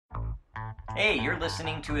Hey, you're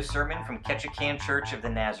listening to a sermon from Ketchikan Church of the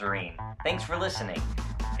Nazarene. Thanks for listening.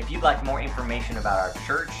 If you'd like more information about our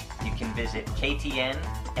church, you can visit ktnnaz.org.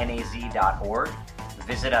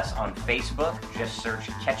 Visit us on Facebook, just search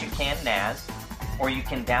Ketchikan Naz, or you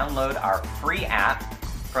can download our free app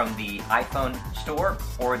from the iPhone store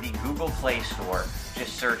or the Google Play Store.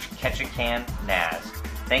 Just search Ketchikan Naz.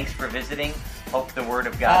 Thanks for visiting. Hope the Word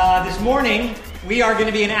of God. This morning, we are going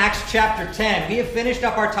to be in Acts chapter 10. We have finished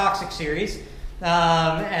up our Toxic series,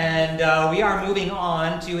 and we are moving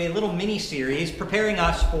on to a little mini-series preparing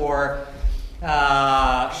us for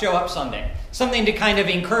Show Up Sunday. Something to kind of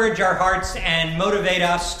encourage our hearts and motivate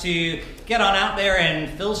us to get on out there and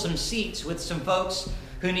fill some seats with some folks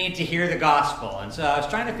who need to hear the gospel. And so I was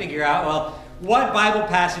trying to figure out, well, what Bible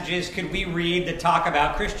passages could we read that talk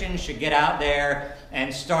about Christians should get out there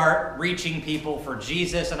and start reaching people for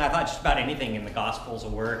Jesus? And I thought just about anything in the Gospels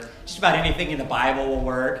will work. Just about anything in the Bible will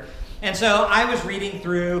work. And so I was reading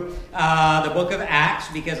through the book of Acts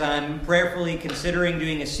because I'm prayerfully considering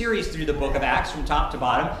doing a series through the book of Acts from top to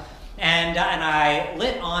bottom. And I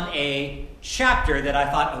lit on a chapter that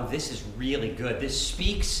I thought, oh, this is really good. This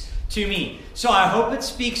speaks to me. So I hope it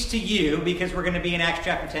speaks to you because we're going to be in Acts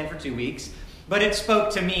chapter 10 for 2 weeks. But it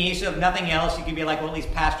spoke to me, so if nothing else, you can be like, well, at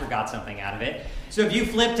least Pastor got something out of it. So if you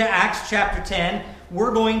flip to Acts chapter 10,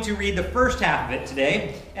 we're going to read the first half of it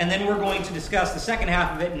today, and then we're going to discuss the second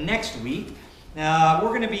half of it next week. We're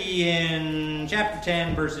going to be in chapter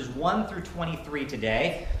 10, verses 1 through 23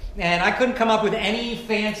 today. And I couldn't come up with any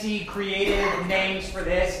fancy, creative names for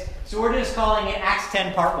this, so we're just calling it Acts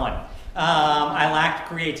 10 Part 1. I lacked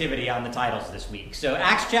creativity on the titles this week. So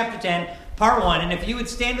Acts chapter 10, Part 1, and if you would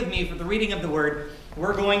stand with me for the reading of the Word,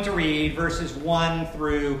 we're going to read verses 1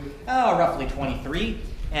 through roughly 23.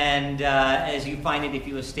 And as you find it, if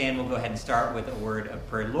you will stand, we'll go ahead and start with a word of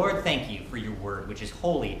prayer. Lord, thank you for your Word, which is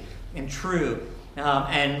holy and true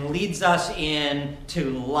and leads us into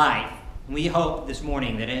life. We hope this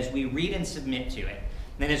morning that as we read and submit to it,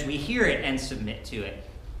 and as we hear it and submit to it,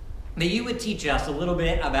 that you would teach us a little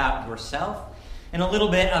bit about yourself and a little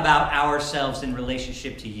bit about ourselves in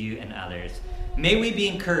relationship to you and others. May we be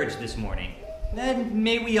encouraged this morning. And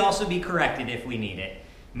may we also be corrected if we need it.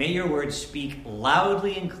 May your words speak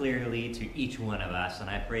loudly and clearly to each one of us. And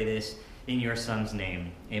I pray this in your Son's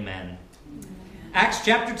name. Amen. Acts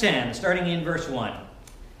chapter 10, starting in verse 1.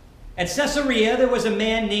 At Caesarea there was a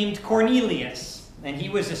man named Cornelius, and he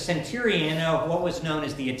was a centurion of what was known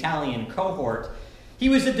as the Italian cohort. He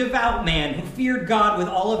was a devout man who feared God with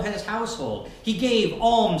all of his household. He gave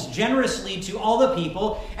alms generously to all the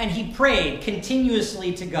people, and he prayed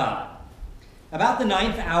continuously to God. About the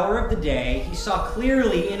 9th hour of the day, he saw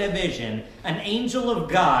clearly in a vision an angel of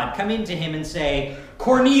God come into him and say,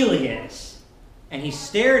 "Cornelius." And he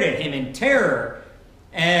stared at him in terror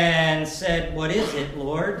and said, "What is it,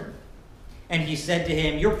 Lord?" And he said to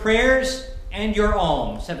him, "Your prayers and your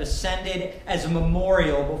alms have ascended as a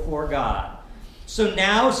memorial before God. So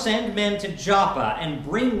now send men to Joppa and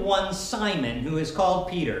bring one Simon, who is called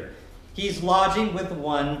Peter. He's lodging with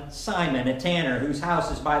one Simon, a tanner, whose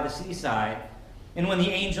house is by the seaside." And when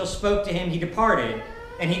the angel spoke to him, he departed.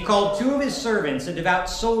 And he called 2 of his servants, a devout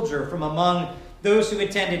soldier from among those who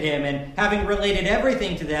attended him. And having related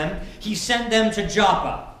everything to them, he sent them to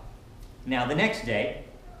Joppa. Now the next day,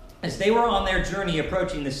 as they were on their journey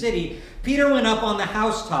approaching the city, Peter went up on the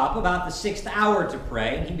housetop about the 6th hour to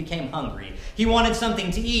pray, and he became hungry. He wanted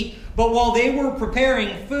something to eat, but while they were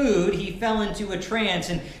preparing food, he fell into a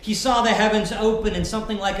trance, and he saw the heavens open and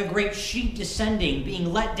something like a great sheet descending,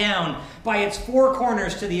 being let down by its 4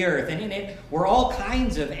 corners to the earth. And in it were all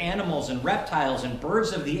kinds of animals and reptiles and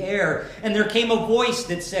birds of the air. And there came a voice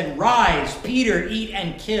that said, "Rise, Peter, eat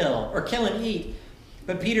and kill," or kill and eat.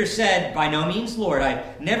 But Peter said, "By no means, Lord,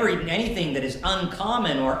 I've never eaten anything that is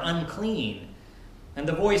uncommon or unclean." And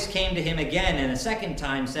the voice came to him again and a second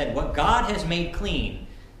time said, "What God has made clean,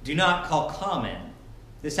 do not call common."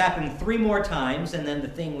 This happened 3 more times, and then the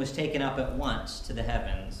thing was taken up at once to the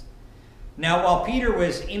heavens. Now while Peter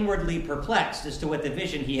was inwardly perplexed as to what the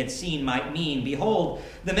vision he had seen might mean, behold,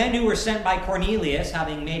 the men who were sent by Cornelius,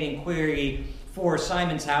 having made inquiry for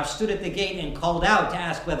Simon's house, stood at the gate and called out to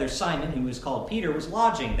ask whether Simon, who was called Peter, was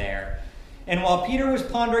lodging there. And while Peter was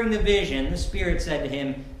pondering the vision, the Spirit said to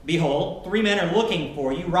him, "Behold, 3 men are looking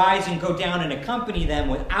for you. Rise and go down and accompany them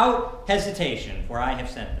without hesitation, for I have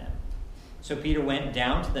sent them." So Peter went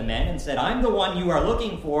down to the men and said, "I'm the one you are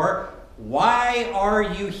looking for. Why are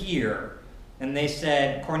you here?" And they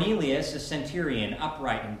said, "Cornelius, a centurion,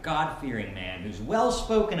 upright and God-fearing man, who's well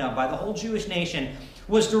spoken of by the whole Jewish nation,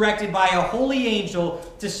 was directed by a holy angel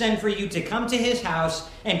to send for you to come to his house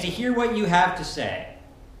and to hear what you have to say."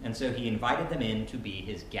 And so he invited them in to be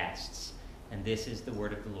his guests. And this is the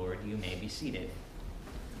word of the Lord. You may be seated.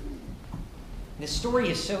 This story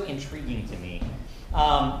is so intriguing to me.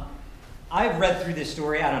 I've read through this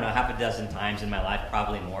story, I don't know, half a dozen times in my life,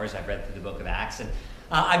 probably more, as I've read through the book of Acts. And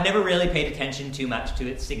I've never really paid attention too much to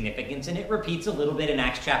its significance. And it repeats a little bit in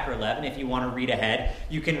Acts chapter 11. If you want to read ahead,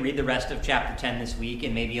 you can read the rest of chapter 10 this week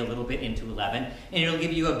and maybe a little bit into 11. And it'll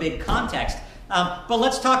give you a big context. But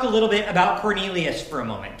let's talk a little bit about Cornelius for a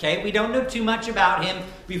moment, okay? We don't know too much about him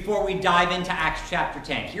before we dive into Acts chapter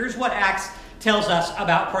 10. Here's what Acts tells us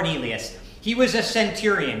about Cornelius. He was a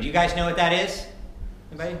centurion. Do you guys know what that is?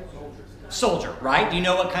 Anybody? Soldier, right? Do you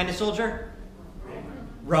know what kind of soldier?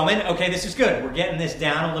 Roman. Okay, this is good. We're getting this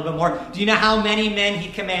down a little bit more. Do you know how many men he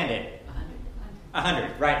commanded?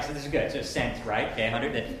 100, right? So this is good. So cent, right? Okay,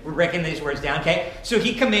 100. We're breaking these words down, okay? So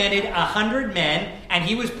he commanded 100 men, and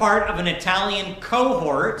he was part of an Italian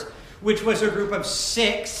cohort, which was a group of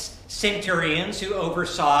 6 centurions who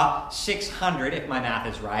oversaw 600, if my math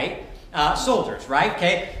is right, soldiers, right?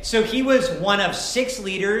 Okay, so he was one of 6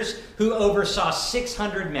 leaders who oversaw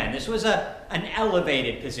 600 men. This was an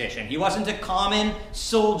elevated position. He wasn't a common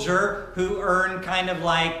soldier who earned kind of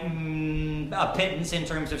like a pittance in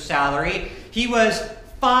terms of salary. He was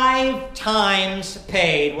 5 times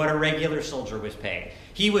paid what a regular soldier was paid.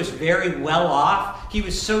 He was very well off. He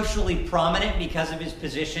was socially prominent because of his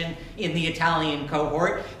position in the Italian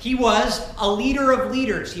cohort. He was a leader of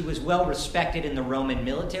leaders. He was well respected in the Roman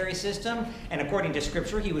military system. And according to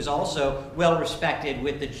Scripture, he was also well respected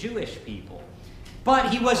with the Jewish people.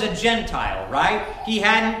 But he was a Gentile, right? He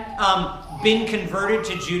hadn't been converted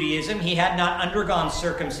to Judaism. He had not undergone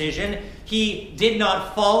circumcision. He did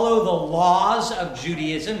not follow the laws of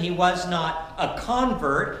Judaism. He was not a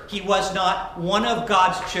convert. He was not one of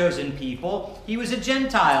God's chosen people. He was a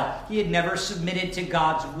Gentile. He had never submitted to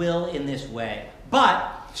God's will in this way.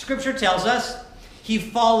 But Scripture tells us he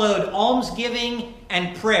followed almsgiving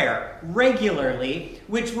and prayer regularly,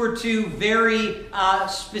 which were 2 very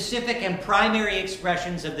specific and primary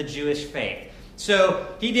expressions of the Jewish faith. So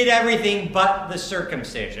he did everything but the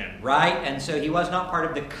circumcision, right? And so he was not part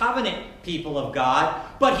of the covenant people of God,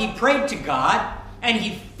 but he prayed to God, and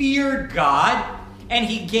he feared God, and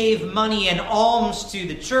he gave money and alms to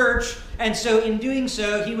the church. And so in doing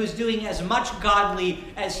so, he was doing as much godly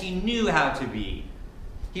as he knew how to be.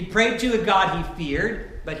 He prayed to a God he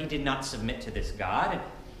feared, but he did not submit to this God.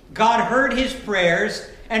 God heard his prayers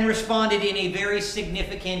and responded in a very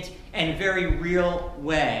significant and very real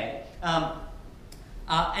way.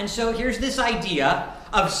 And so here's this idea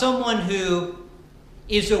of someone who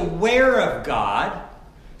is aware of God,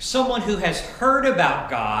 someone who has heard about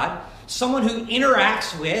God, someone who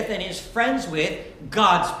interacts with and is friends with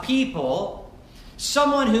God's people,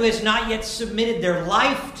 someone who has not yet submitted their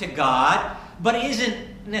life to God, but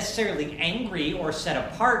isn't necessarily angry or set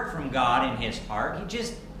apart from God in his heart. He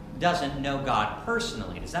just doesn't know God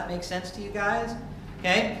personally. Does that make sense to you guys?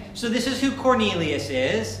 Okay, so this is who Cornelius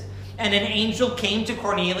is. And an angel came to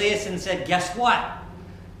Cornelius and said, guess what?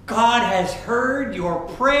 God has heard your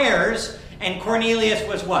prayers. And Cornelius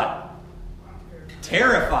was what?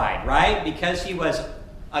 Terrified, right? Because he was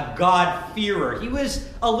a God-fearer. He was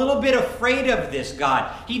a little bit afraid of this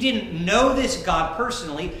God. He didn't know this God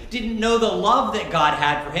personally, didn't know the love that God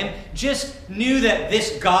had for him, just knew that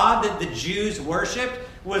this God that the Jews worshipped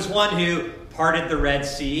was one who parted the Red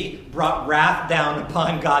Sea, brought wrath down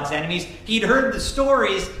upon God's enemies. He'd heard the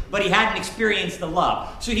stories, but he hadn't experienced the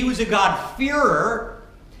love. So he was a God-fearer,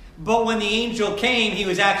 but when the angel came, he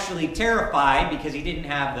was actually terrified because he didn't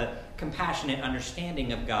have the compassionate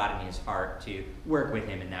understanding of God in his heart to work with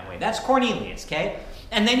him in that way. That's Cornelius, okay?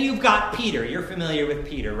 And then you've got Peter. You're familiar with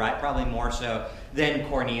Peter, right? Probably more so than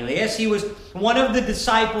Cornelius. He was one of the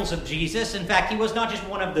disciples of Jesus. In fact, he was not just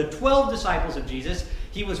one of the 12 disciples of Jesus.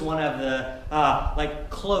 He was one of the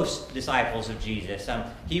close disciples of Jesus.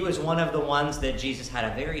 He was one of the ones that Jesus had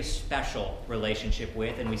a very special relationship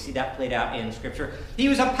with, and we see that played out in Scripture. He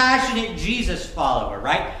was a passionate Jesus follower,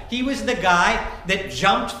 right? He was the guy that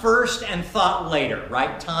jumped first and thought later,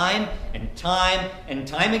 right? Time and time and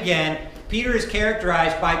time again, Peter is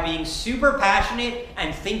characterized by being super passionate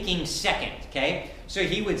and thinking second, okay? So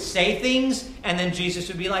he would say things, and then Jesus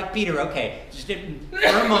would be like, Peter, okay, just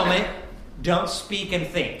for a moment, don't speak and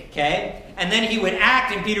think, okay? And then he would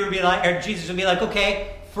act, and Peter would be like, or Jesus would be like,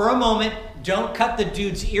 okay, for a moment, don't cut the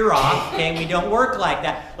dude's ear off, okay? We don't work like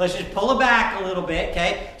that. Let's just pull it back a little bit,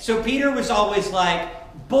 okay? So Peter was always like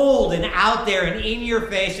bold and out there and in your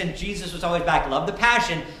face, and Jesus was always back. Love the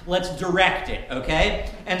passion. Let's direct it, okay?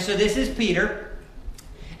 And so this is Peter.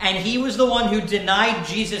 And he was the one who denied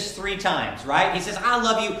Jesus 3 times, right? He says, I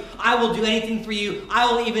love you. I will do anything for you.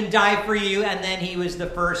 I will even die for you. And then he was the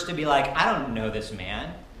first to be like, I don't know this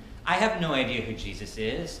man. I have no idea who Jesus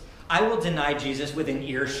is. I will deny Jesus within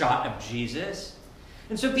earshot of Jesus.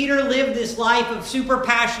 And so Peter lived this life of super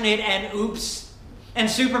passionate and oops, and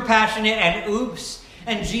super passionate and oops.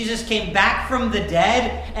 And Jesus came back from the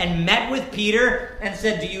dead and met with Peter and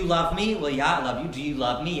said, do you love me? Well, yeah, I love you. Do you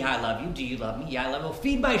love me? Yeah, I love you. Do you love me? Yeah, I love you. Well,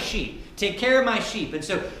 feed my sheep. Take care of my sheep. And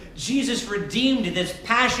so Jesus redeemed this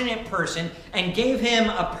passionate person and gave him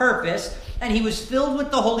a purpose. And he was filled with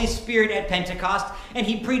the Holy Spirit at Pentecost. And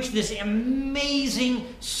he preached this amazing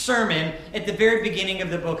sermon at the very beginning of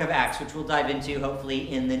the book of Acts, which we'll dive into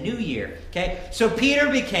hopefully in the new year. Okay? So Peter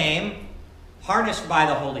became harnessed by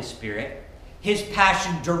the Holy Spirit. His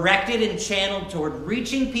passion directed and channeled toward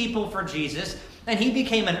reaching people for Jesus, and he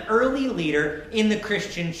became an early leader in the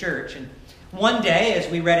Christian church. And one day, as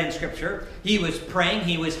we read in Scripture, he was praying,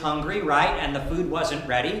 he was hungry, right? And the food wasn't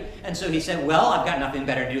ready. And so he said, well, I've got nothing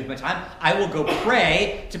better to do with my time. I will go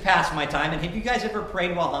pray to pass my time. And have you guys ever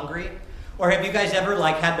prayed while hungry? Or have you guys ever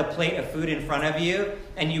had the plate of food in front of you,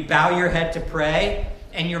 and you bow your head to pray,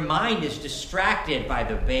 and your mind is distracted by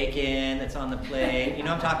the bacon that's on the plate, you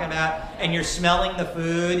know what I'm talking about? And you're smelling the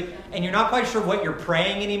food, and you're not quite sure what you're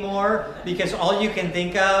praying anymore, because all you can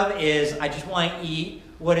think of is, I just want to eat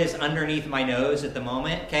what is underneath my nose at the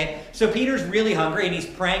moment, okay? So Peter's really hungry, and he's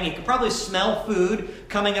praying. He could probably smell food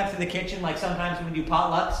coming up to the kitchen, like sometimes when we do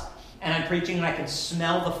potlucks, and I'm preaching, and I can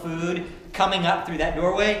smell the food coming up through that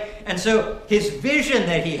doorway. And so his vision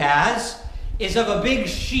that he has is of a big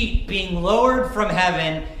sheet being lowered from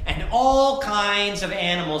heaven and all kinds of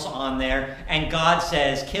animals on there. And God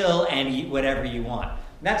says, kill and eat whatever you want.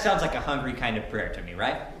 That sounds like a hungry kind of prayer to me,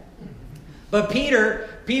 right? But Peter,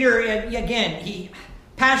 again, he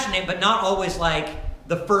passionate, but not always like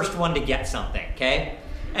the first one to get something, okay?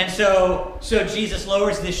 And so Jesus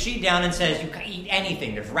lowers this sheet down and says, you can eat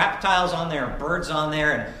anything. There's reptiles on there and birds on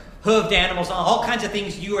there and hooved animals, all kinds of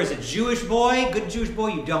things. You as a Jewish boy, good Jewish boy,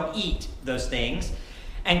 you don't eat those things.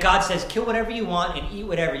 And God says, kill whatever you want and eat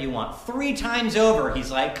whatever you want. 3 times over,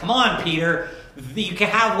 he's like, come on, Peter. You can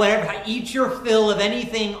have whatever. Eat your fill of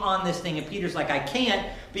anything on this thing. And Peter's like, I can't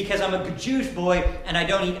because I'm a good Jewish boy and I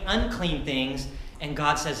don't eat unclean things. And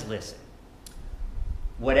God says, listen,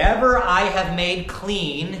 whatever I have made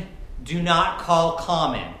clean, do not call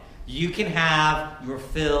common. You can have your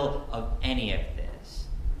fill of any of this.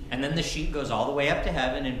 And then the sheet goes all the way up to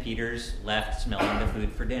heaven, and Peter's left smelling the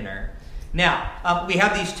food for dinner. Now, we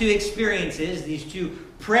have these 2 experiences, these 2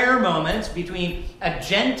 prayer moments between a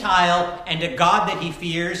Gentile and a God that he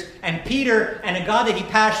fears, and Peter and a God that he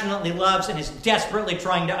passionately loves and is desperately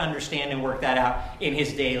trying to understand and work that out in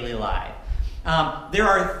his daily life. There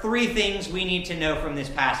are 3 things we need to know from this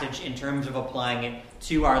passage in terms of applying it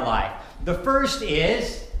to our life. The first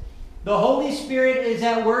is the Holy Spirit is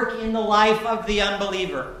at work in the life of the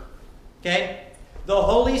unbeliever. Okay? The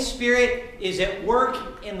Holy Spirit is at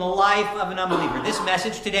work in the life of an unbeliever. This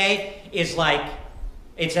message today is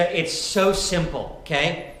it's so simple,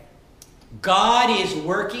 okay? God is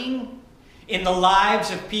working in the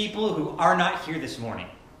lives of people who are not here this morning,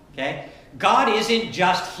 okay? God isn't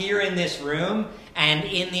just here in this room and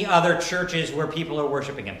in the other churches where people are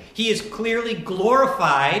worshiping him. He is clearly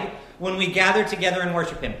glorified when we gather together and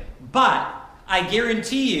worship him. But I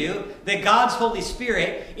guarantee you that God's Holy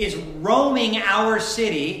Spirit is roaming our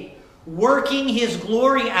city, working his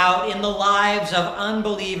glory out in the lives of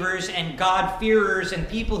unbelievers and God-fearers and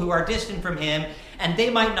people who are distant from him, and they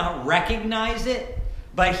might not recognize it,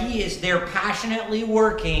 but he is there passionately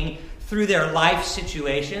working through their life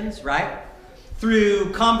situations, right?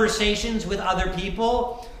 Through conversations with other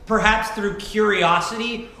people, perhaps through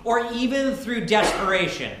curiosity, or even through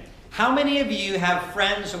desperation. How many of you have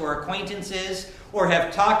friends or acquaintances or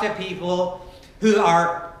have talked to people who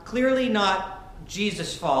are clearly not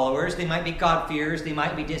Jesus followers? They might be God-fearers, they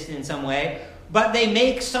might be distant in some way, but they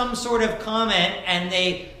make some sort of comment and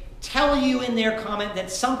they tell you in their comment that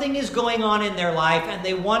something is going on in their life and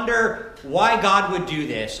they wonder why God would do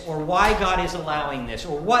this or why God is allowing this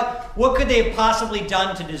or what could they have possibly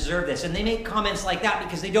done to deserve this. And they make comments like that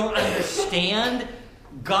because they don't understand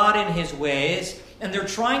God and his ways. And they're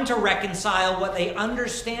trying to reconcile what they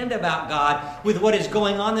understand about God with what is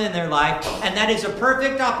going on in their life. And that is a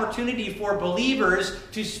perfect opportunity for believers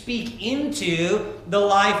to speak into the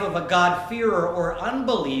life of a God-fearer or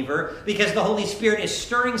unbeliever because the Holy Spirit is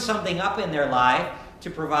stirring something up in their life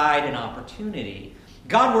to provide an opportunity.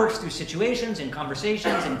 God works through situations and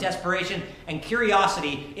conversations and desperation and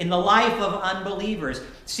curiosity in the life of unbelievers.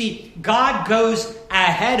 See, God goes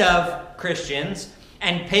ahead of Christians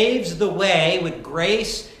and paves the way with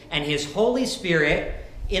grace and his Holy Spirit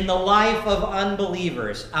in the life of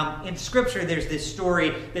unbelievers. In Scripture, there's this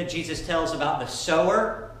story that Jesus tells about the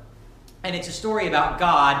sower, and it's a story about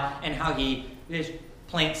God and how he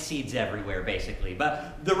plants seeds everywhere, basically.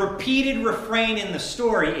 But the repeated refrain in the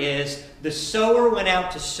story is, the sower went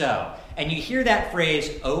out to sow. And you hear that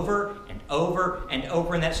phrase over and over and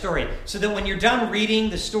over in that story. So that when you're done reading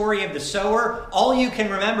the story of the sower, all you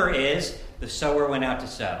can remember is, the sower went out to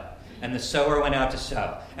sow. And the sower went out to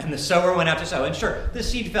sow. And the sower went out to sow. And sure, the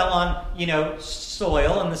seed fell on,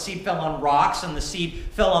 soil, and the seed fell on rocks, and the seed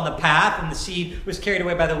fell on the path, and the seed was carried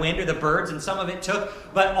away by the wind or the birds, and some of it took.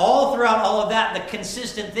 But all throughout all of that, the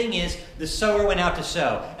consistent thing is, the sower went out to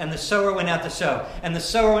sow. And the sower went out to sow. And the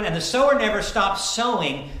sower never stopped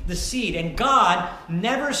sowing the seed. And God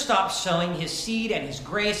never stops sowing his seed and his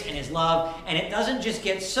grace and his love. And it doesn't just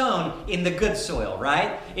get sown in the good soil,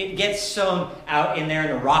 right? It gets sown out in there in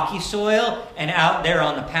the rocky soil, and out there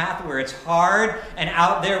on the path where it's hard, and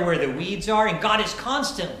out there where the weeds are. And God is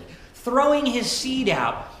constantly throwing his seed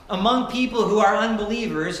out among people who are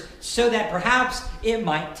unbelievers so that perhaps it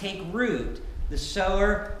might take root. The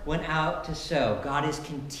sower went out to sow. God is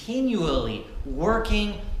continually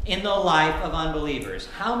working in the life of unbelievers.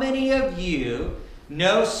 How many of you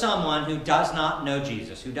know someone who does not know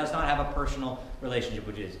Jesus, who does not have a personal relationship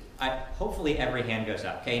with Jesus? Hopefully every hand goes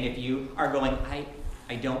up, okay? And if you are going,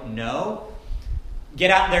 I don't know,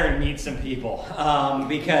 get out there and meet some people.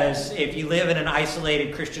 Because if you live in an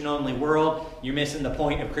isolated Christian-only world, you're missing the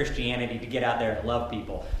point of Christianity, to get out there and love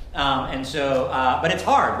people. But it's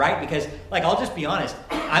hard, right? Because, I'll just be honest.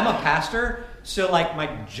 I'm a pastor, so, my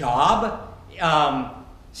job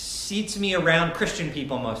seats me around Christian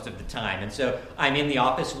people most of the time. And so I'm in the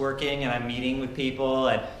office working, and I'm meeting with people.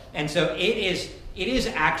 And so it is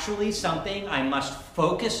actually something I must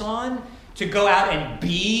focus on, to go out and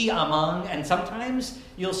be among. And sometimes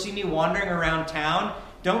you'll see me wandering around town.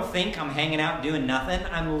 Don't think I'm hanging out doing nothing.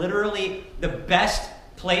 I'm literally, the best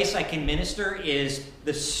place I can minister is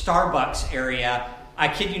the Starbucks area. I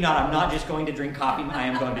kid you not, I'm not just going to drink coffee. I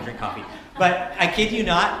am going to drink coffee. But I kid you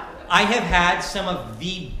not, I have had some of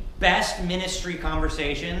the best ministry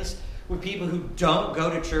conversations with people who don't go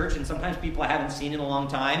to church, and sometimes people I haven't seen in a long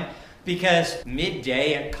time. Because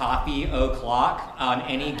midday at coffee o'clock on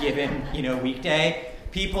any given, weekday,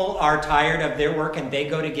 people are tired of their work and they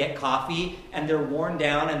go to get coffee and they're worn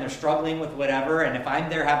down and they're struggling with whatever. And if I'm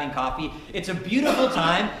there having coffee, it's a beautiful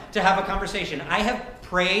time to have a conversation. I have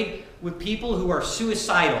prayed with people who are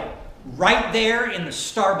suicidal right there in the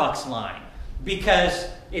Starbucks line, because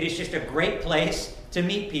it is just a great place to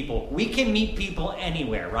meet people. We can meet people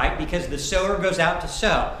anywhere, right? Because the sower goes out to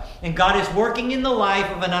sow. And God is working in the life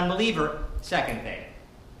of an unbeliever. Second thing,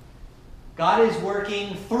 God is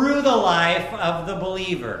working through the life of the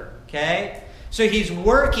believer, okay? So he's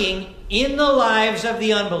working in the lives of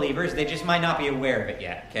the unbelievers. They just might not be aware of it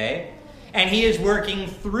yet, okay? And he is working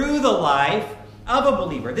through the life of a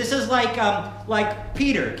believer. This is like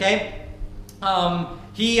Peter, okay?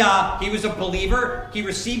 He was a believer. He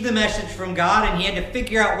received the message from God, and he had to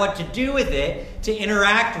figure out what to do with it to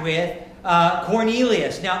interact with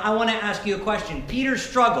Cornelius. Now, I want to ask you a question. Peter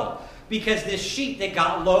struggled because this sheet that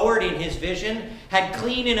got lowered in his vision had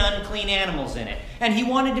clean and unclean animals in it. And he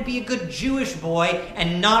wanted to be a good Jewish boy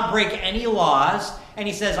and not break any laws. And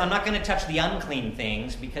he says, I'm not going to touch the unclean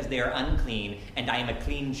things because they are unclean, and I am a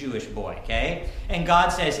clean Jewish boy, okay? And God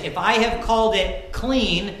says, if I have called it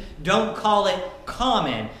clean, don't call it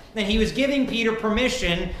common. And he was giving Peter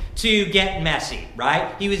permission to get messy,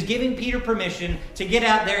 right? He was giving Peter permission to get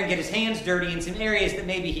out there and get his hands dirty in some areas that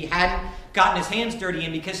maybe he hadn't gotten his hands dirty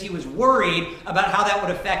in, because he was worried about how that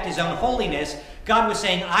would affect his own holiness. God was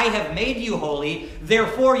saying, I have made you holy,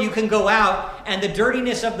 therefore you can go out, and the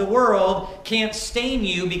dirtiness of the world can't stain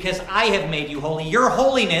you because I have made you holy. Your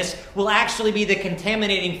holiness will actually be the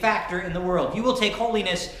contaminating factor in the world. You will take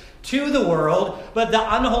holiness to the world, but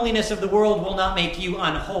the unholiness of the world will not make you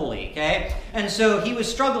unholy, okay? And so he was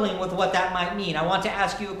struggling with what that might mean. I want to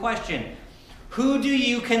ask you a question. Who do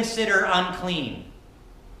you consider unclean?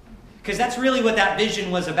 Because that's really what that vision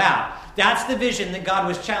was about. That's the vision that God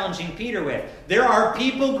was challenging Peter with. There are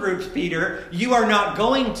people groups, Peter, you are not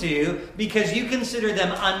going to because you consider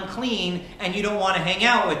them unclean and you don't want to hang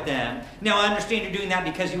out with them. Now, I understand you're doing that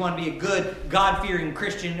because you want to be a good, God-fearing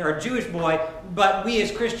Christian or a Jewish boy, but we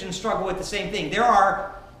as Christians struggle with the same thing. There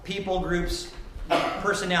are people groups,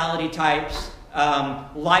 personality types,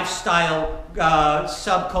 lifestyle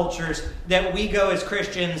subcultures that we go as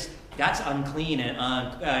Christians, that's unclean and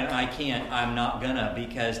I can't, I'm not gonna,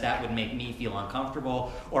 because that would make me feel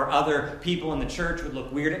uncomfortable. Or other people in the church would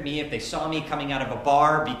look weird at me if they saw me coming out of a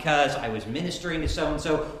bar because I was ministering to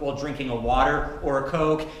so-and-so while drinking a water or a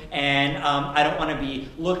Coke. And I don't want to be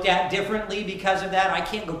looked at differently because of that. I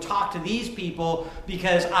can't go talk to these people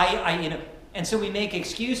because and so we make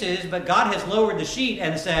excuses, but God has lowered the sheet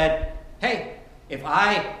and said, hey, if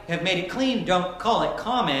I have made it clean, don't call it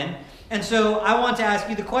common. And so I want to ask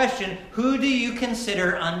you the question, who do you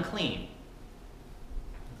consider unclean?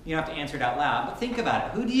 You don't have to answer it out loud, but think about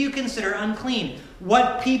it. Who do you consider unclean?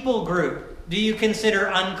 What people group do you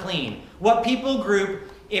consider unclean? What people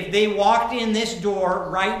group, if they walked in this door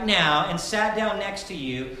right now and sat down next to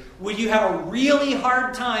you, would you have a really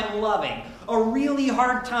hard time loving? A really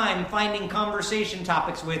hard time finding conversation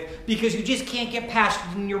topics with, because you just can't get past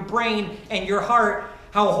in your brain and your heart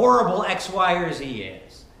how horrible X, Y, or Z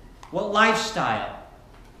is. What lifestyle?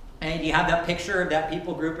 And you have that picture of that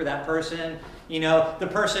people group or that person, the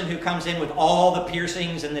person who comes in with all the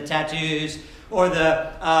piercings and the tattoos, or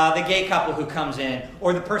the gay couple who comes in,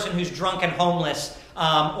 or the person who's drunk and homeless,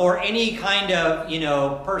 or any kind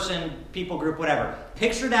of, person, people group, whatever.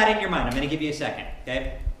 Picture that in your mind. I'm going to give you a second,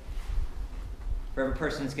 okay? For every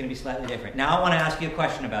person, it's going to be slightly different. Now I want to ask you a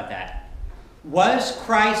question about that. Was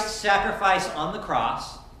Christ's sacrifice on the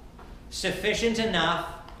cross sufficient enough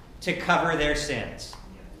to cover their sins?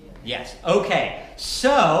 Yes. Okay.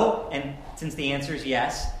 So, and since the answer is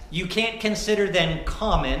yes, you can't consider them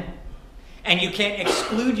common, and you can't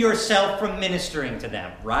exclude yourself from ministering to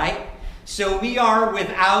them, right? So we are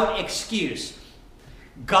without excuse.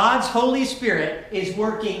 God's Holy Spirit is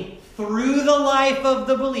working through the life of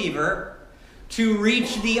the believer to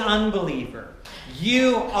reach the unbeliever.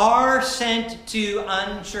 You are sent to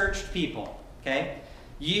unchurched people, okay?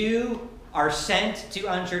 You are sent to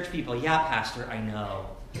unchurched people. Yeah, Pastor,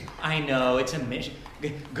 I know, it's a mission.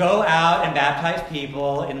 Go out and baptize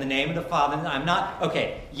people in the name of the Father.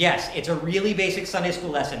 Okay, yes, it's a really basic Sunday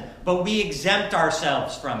school lesson, but we exempt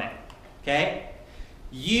ourselves from it, okay?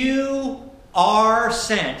 You are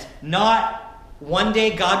sent. Not one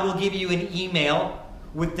day God will give you an email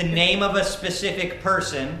with the name of a specific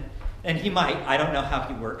person, and he might. I don't know how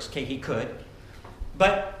he works. Okay, he could.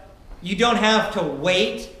 But you don't have to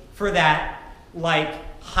wait for that,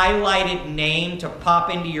 highlighted name to pop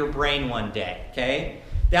into your brain one day, okay?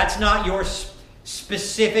 That's not your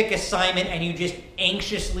specific assignment, and you just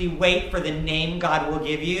anxiously wait for the name God will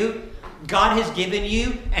give you. God has given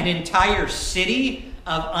you an entire city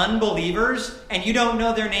of unbelievers, and you don't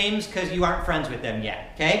know their names because you aren't friends with them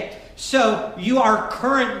yet, okay? So you are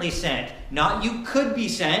currently sent, not you could be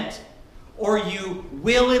sent, or you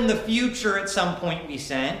will in the future at some point be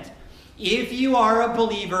sent. If you are a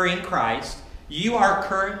believer in Christ, you are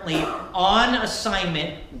currently on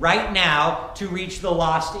assignment right now to reach the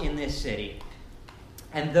lost in this city.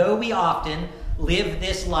 And though we often live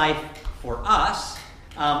this life for us,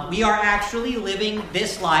 we are actually living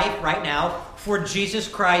this life right now for Jesus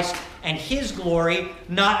Christ and his glory,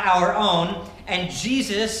 not our own. And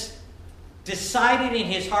Jesus decided in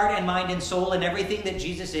his heart and mind and soul and everything that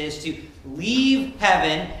Jesus is to leave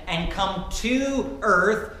heaven and come to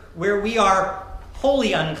earth where we are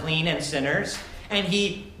wholly unclean and sinners. And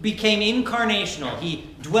he became incarnational. He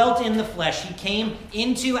dwelt in the flesh. He came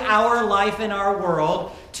into our life and our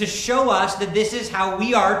world to show us that this is how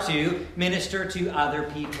we are to minister to other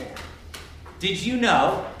people. Did you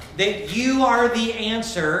know that you are the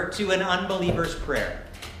answer to an unbeliever's prayer?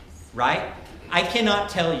 Right? I cannot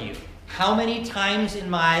tell you how many times in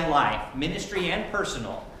my life, ministry and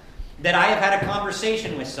personal, that I have had a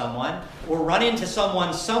conversation with someone or run into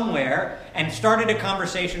someone somewhere and started a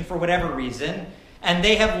conversation for whatever reason, and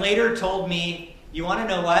they have later told me, you want to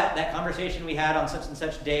know what? That conversation we had on such and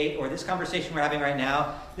such date, or this conversation we're having right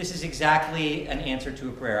now, this is exactly an answer to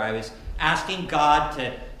a prayer. I was asking God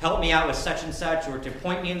to help me out with such and such, or to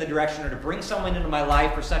point me in the direction, or to bring someone into my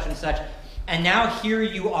life for such and such. And now here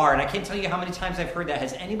you are. And I can't tell you how many times I've heard that.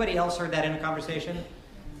 Has anybody else heard that in a conversation?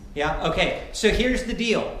 Yeah? Okay. So here's the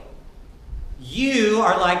deal. You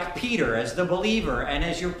are like Peter as the believer. And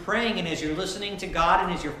as you're praying and as you're listening to God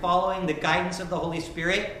and as you're following the guidance of the Holy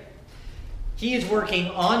Spirit, he is working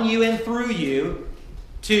on you and through you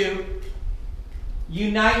to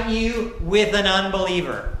unite you with an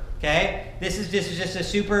unbeliever. Okay? This is just a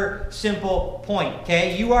super simple point.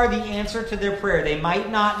 Okay? You are the answer to their prayer. They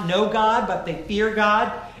might not know God, but they fear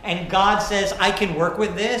God. And God says, I can work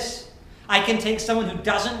with this. I can take someone who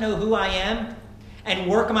doesn't know who I am and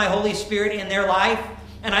work my Holy Spirit in their life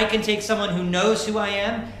And I can take someone who knows who I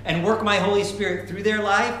am and work my Holy Spirit through their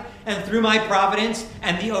life and through my providence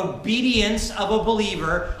and the obedience of a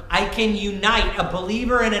believer. I can unite a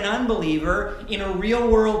believer and an unbeliever in a real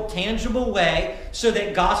world, tangible way so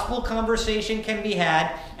that gospel conversation can be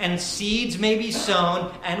had and seeds may be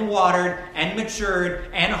sown and watered and matured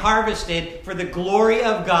and harvested for the glory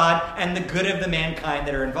of God and the good of the mankind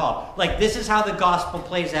that are involved. Like, this is how the gospel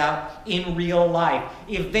plays out in real life.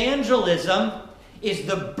 Evangelism is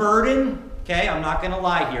the burden. Okay, I'm not going to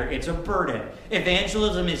lie here. It's a burden.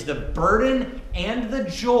 Evangelism is the burden and the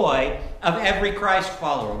joy of every Christ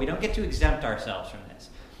follower. We don't get to exempt ourselves from this.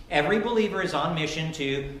 Every believer is on mission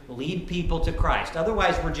to lead people to Christ.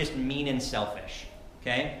 Otherwise, we're just mean and selfish.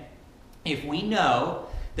 Okay? If we know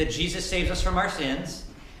that Jesus saves us from our sins,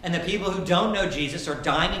 and the people who don't know Jesus are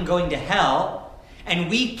dying and going to hell, and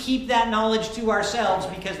we keep that knowledge to ourselves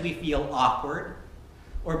because we feel awkward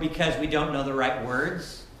or because we don't know the right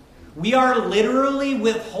words, we are literally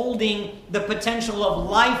withholding the potential of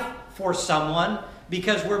life for someone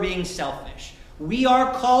because we're being selfish. We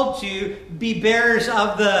are called to be bearers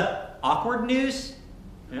of the awkward news,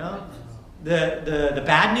 the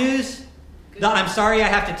bad news. I'm sorry I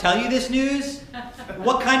have to tell you this news.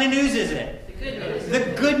 What kind of news is it? The good news. The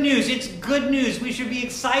good news. It's good news. We should be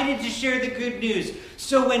excited to share the good news.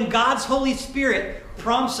 So when God's Holy Spirit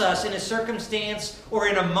prompts us in a circumstance or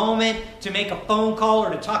in a moment to make a phone call or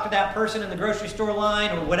to talk to that person in the grocery store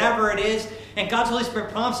line or whatever it is, and God's Holy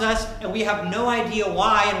Spirit prompts us and we have no idea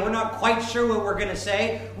why and we're not quite sure what we're going to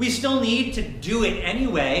say, we still need to do it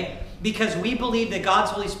anyway because we believe that God's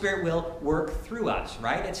Holy Spirit will work through us,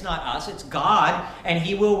 right? It's not us, it's God, and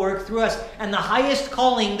He will work through us. And the highest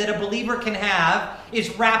calling that a believer can have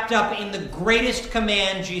is wrapped up in the greatest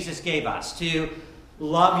command Jesus gave us, to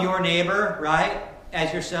love your neighbor, right,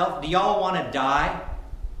 as yourself. Do y'all want to die?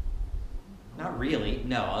 Not really.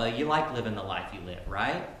 No, you like living the life you live,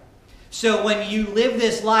 right? So when you live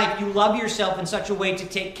this life, you love yourself in such a way to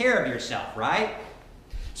take care of yourself, right?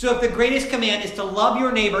 So if the greatest command is to love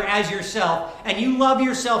your neighbor as yourself, and you love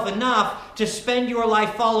yourself enough to spend your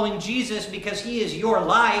life following Jesus because He is your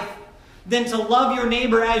life, then to love your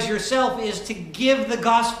neighbor as yourself is to give the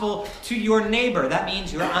gospel to your neighbor. That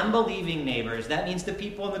means your unbelieving neighbors. That means the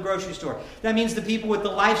people in the grocery store. That means the people with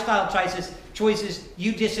the lifestyle choices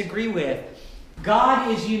you disagree with. God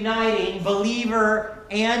is uniting believer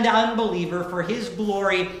and unbeliever for His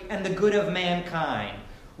glory and the good of mankind.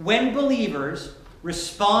 When believers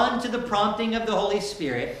respond to the prompting of the Holy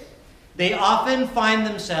Spirit, they often find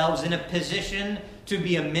themselves in a position to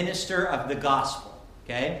be a minister of the gospel.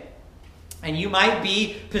 Okay? And you might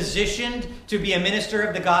be positioned to be a minister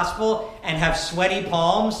of the gospel and have sweaty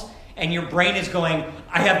palms, and your brain is going,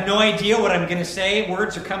 I have no idea what I'm going to say.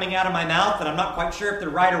 Words are coming out of my mouth, and I'm not quite sure if they're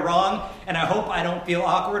right or wrong, and I hope I don't feel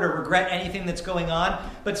awkward or regret anything that's going on.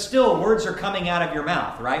 But still, words are coming out of your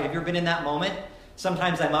mouth, right? Have you ever been in that moment?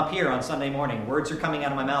 Sometimes I'm up here on Sunday morning. Words are coming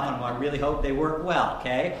out of my mouth, and I really hope they work well,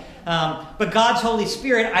 okay? But God's Holy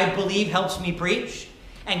Spirit, I believe, helps me preach.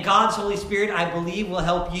 And God's Holy Spirit, I believe, will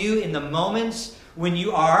help you in the moments when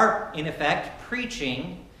you are, in effect,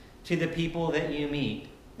 preaching to the people that you meet.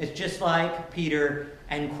 It's just like Peter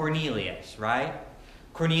and Cornelius, right?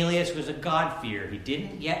 Cornelius was a God-fearer. He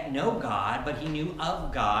didn't yet know God, but he knew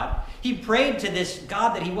of God. He prayed to this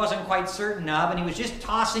God that he wasn't quite certain of, and he was just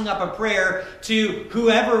tossing up a prayer to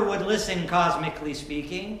whoever would listen, cosmically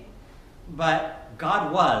speaking. But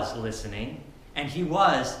God was listening, and He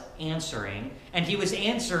was answering. And He was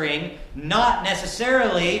answering not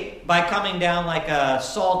necessarily by coming down like a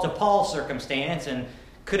Saul to Paul circumstance and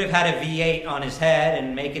could have had a V8 on his head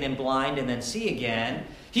and making him blind and then see again.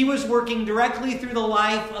 He was working directly through the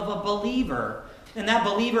life of a believer. And that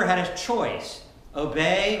believer had a choice: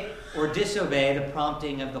 obey or disobey the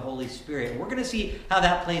prompting of the Holy Spirit. We're going to see how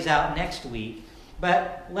that plays out next week.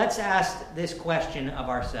 But let's ask this question of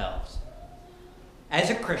ourselves. As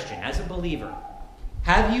a Christian, as a believer,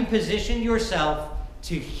 have you positioned yourself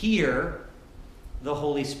to hear the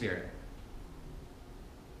Holy Spirit?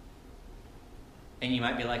 And you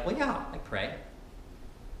might be like, well, yeah, I pray.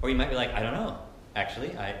 Or you might be like, I don't know.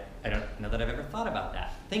 Actually, I don't know that I've ever thought about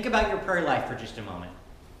that. Think about your prayer life for just a moment.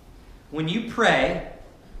 When you pray,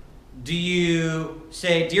 do you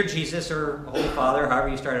say, Dear Jesus, or Holy Father, however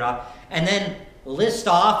you started off, and then list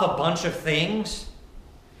off a bunch of things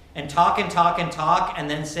and talk and talk and talk and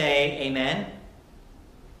then say amen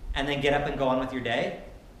and then get up and go on with your day?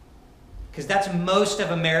 Because that's most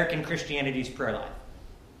of American Christianity's prayer life.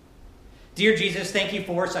 Dear Jesus, thank you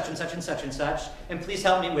for such and such and such and such, and please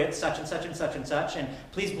help me with such and such and such and such, and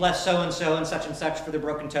please bless so and such for the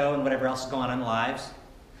broken toe and whatever else is going on in lives.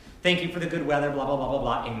 Thank you for the good weather, blah, blah, blah, blah,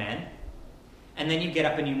 blah, amen. And then you get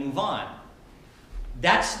up and you move on.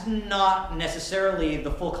 That's not necessarily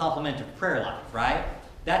the full complement of prayer life, right?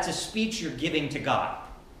 That's a speech you're giving to God.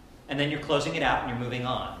 And then you're closing it out and you're moving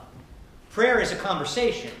on. Prayer is a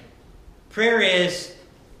conversation. Prayer is,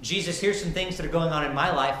 Jesus, here's some things that are going on in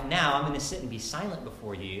my life. Now I'm going to sit and be silent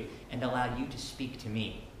before you and allow you to speak to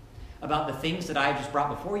me about the things that I just brought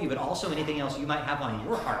before you, but also anything else you might have on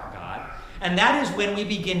your heart, God. And that is when we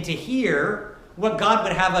begin to hear what God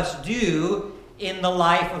would have us do in the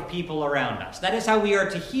life of people around us. That is how we are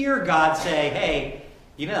to hear God say, hey,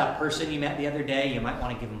 you know that person you met the other day? You might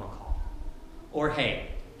want to give them a call. Or, hey,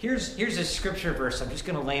 here's a scripture verse I'm just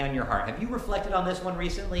going to lay on your heart. Have you reflected on this one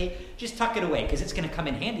recently? Just tuck it away because it's going to come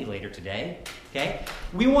in handy later today. Okay?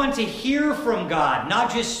 We want to hear from God,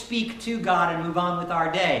 not just speak to God and move on with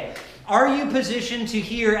our day. Are you positioned to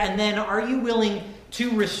hear, and then are you willing to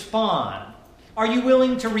respond? Are you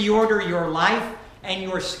willing to reorder your life and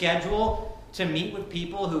your schedule to meet with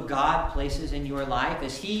people who God places in your life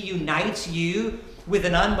as He unites you with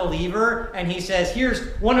an unbeliever and He says, here's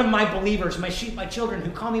one of my believers, my sheep, my children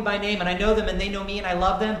who call me by name, and I know them and they know me and I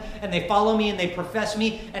love them and they follow me and they profess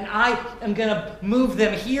me, and I am going to move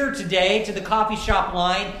them here today to the coffee shop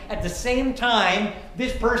line. At the same time,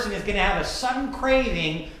 this person is going to have a sudden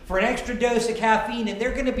craving for an extra dose of caffeine, and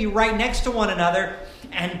they're going to be right next to one another,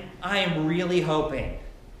 and I am really hoping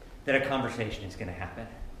that a conversation is going to happen.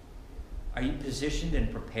 Are you positioned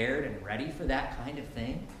and prepared and ready for that kind of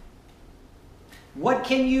thing? What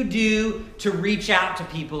can you do to reach out to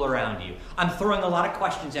people around you? I'm throwing a lot of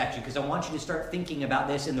questions at you because I want you to start thinking about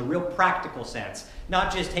this in the real practical sense.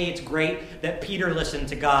 Not just, hey, it's great that Peter listened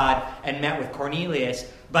to God and met with Cornelius,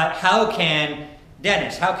 but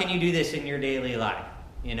Dennis, how can you do this in your daily life?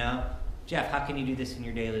 You know? Jeff, how can you do this in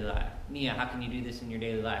your daily life? Nia, how can you do this in your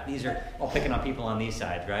daily life? These are all picking on people on these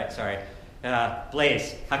sides, right? Sorry.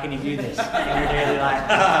 Blaze, how can you do this in your daily life?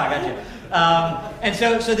 I got you. And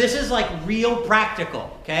so this is like real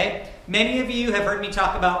practical, okay? Many of you have heard me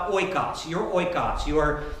talk about oikos. Your oikos.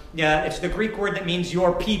 It's the Greek word that means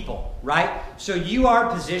your people, right? So you are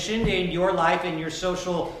positioned in your life, in your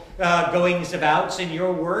social goings abouts, in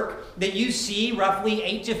your work, that you see roughly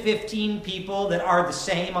 8 to 15 people that are the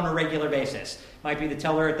same on a regular basis. Might be the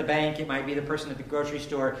teller at the bank. It might be the person at the grocery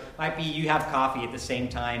store. Might be you have coffee at the same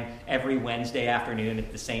time every Wednesday afternoon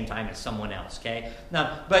at the same time as someone else, okay?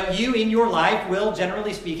 Now, but you in your life will,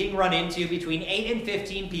 generally speaking, run into between 8 and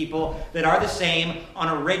 15 people that are the same on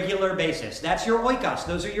a regular basis. That's your oikos.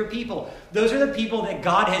 Those are your people. Those are the people that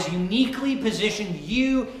God has uniquely positioned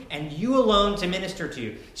you and you alone to minister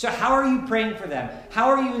to. So how are you praying for them? How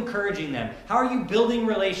are you encouraging them? How are you building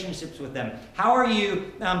relationships with them? How are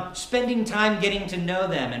you spending time getting to know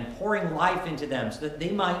them and pouring life into them so that they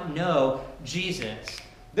might know Jesus?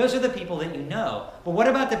 Those are the people that you know. But what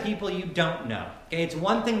about the people you don't know? Okay, it's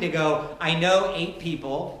one thing to go, I know 8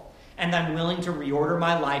 people, and I'm willing to reorder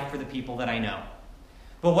my life for the people that I know.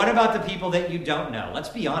 But what about the people that you don't know? Let's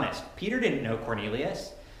be honest. Peter didn't know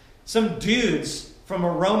Cornelius. Some dudes from a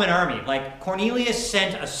Roman army, like Cornelius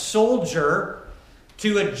sent a soldier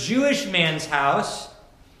to a Jewish man's house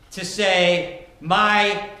to say,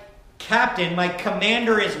 my captain, my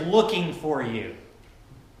commander is looking for you.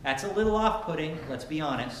 That's a little off-putting, let's be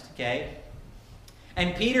honest, okay?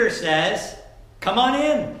 And Peter says, come on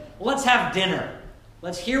in, let's have dinner.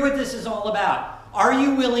 Let's hear what this is all about. Are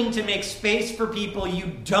you willing to make space for people you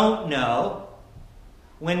don't know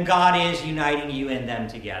when God is uniting you and them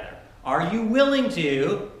together? Are you willing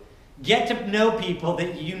to get to know people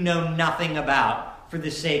that you know nothing about for the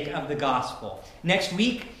sake of the gospel? Next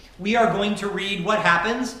week, we are going to read what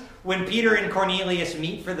happens when Peter and Cornelius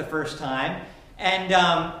meet for the first time. And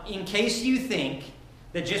in case you think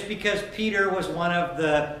that just because Peter was one of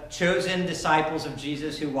the chosen disciples of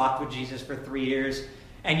Jesus who walked with Jesus for 3 years,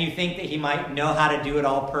 and you think that he might know how to do it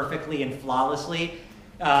all perfectly and flawlessly,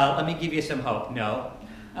 let me give you some hope. No.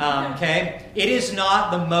 Okay? It is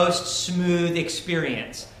not the most smooth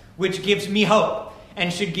experience, which gives me hope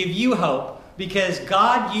and should give you hope, because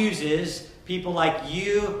God uses people like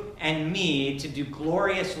you and me to do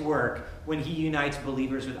glorious work when he unites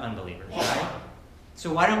believers with unbelievers, right?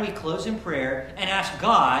 So why don't we close in prayer and ask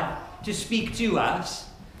God to speak to us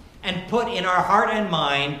and put in our heart and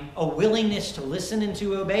mind a willingness to listen and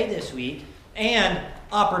to obey this week, and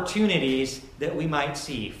opportunities that we might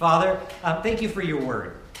see. Father, thank you for your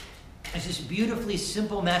word. It's this beautifully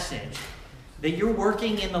simple message that you're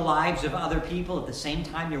working in the lives of other people at the same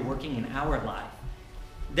time you're working in our life.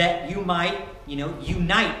 That you might,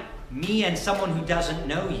 unite me and someone who doesn't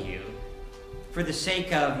know you for the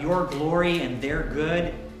sake of your glory and their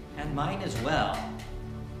good and mine as well.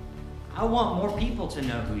 I want more people to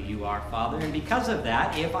know who you are, Father. And because of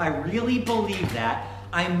that, if I really believe that,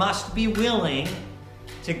 I must be willing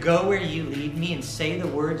to go where you lead me and say the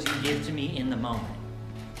words you give to me in the moment.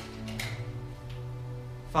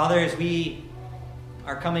 Father, as we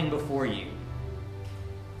are coming before you,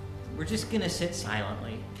 we're just going to sit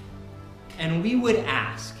silently. And we would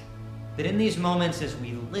ask that in these moments as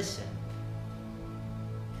we listen,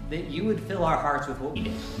 that you would fill our hearts with what we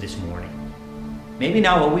need this morning. Maybe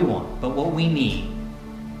not what we want, but what we need.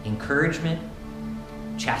 Encouragement,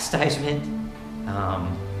 chastisement, a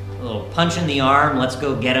little punch in the arm, let's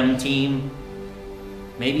go get 'em team.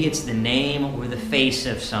 Maybe it's the name or the face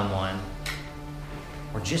of someone,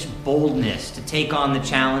 or just boldness to take on the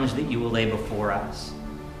challenge that you will lay before us.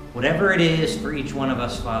 Whatever it is for each one of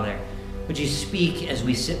us, Father, would you speak as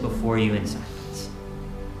we sit before you in silence?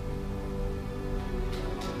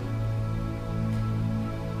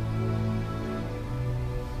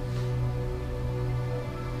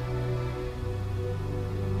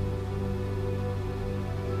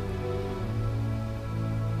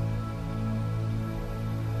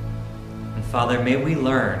 Father, may we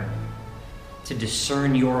learn to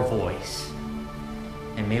discern your voice,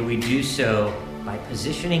 and may we do so by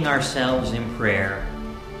positioning ourselves in prayer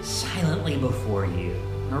silently before you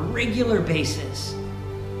on a regular basis,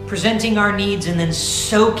 presenting our needs and then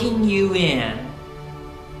soaking you in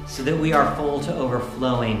so that we are full to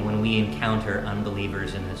overflowing when we encounter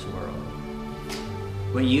unbelievers in this world.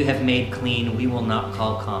 What you have made clean, we will not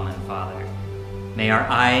call common, Father. May our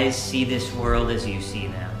eyes see this world as you see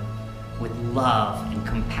them, with love and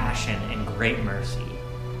compassion and great mercy.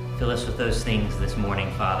 Fill us with those things this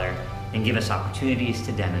morning, Father, and give us opportunities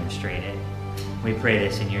to demonstrate it. We pray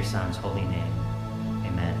this in your Son's holy name.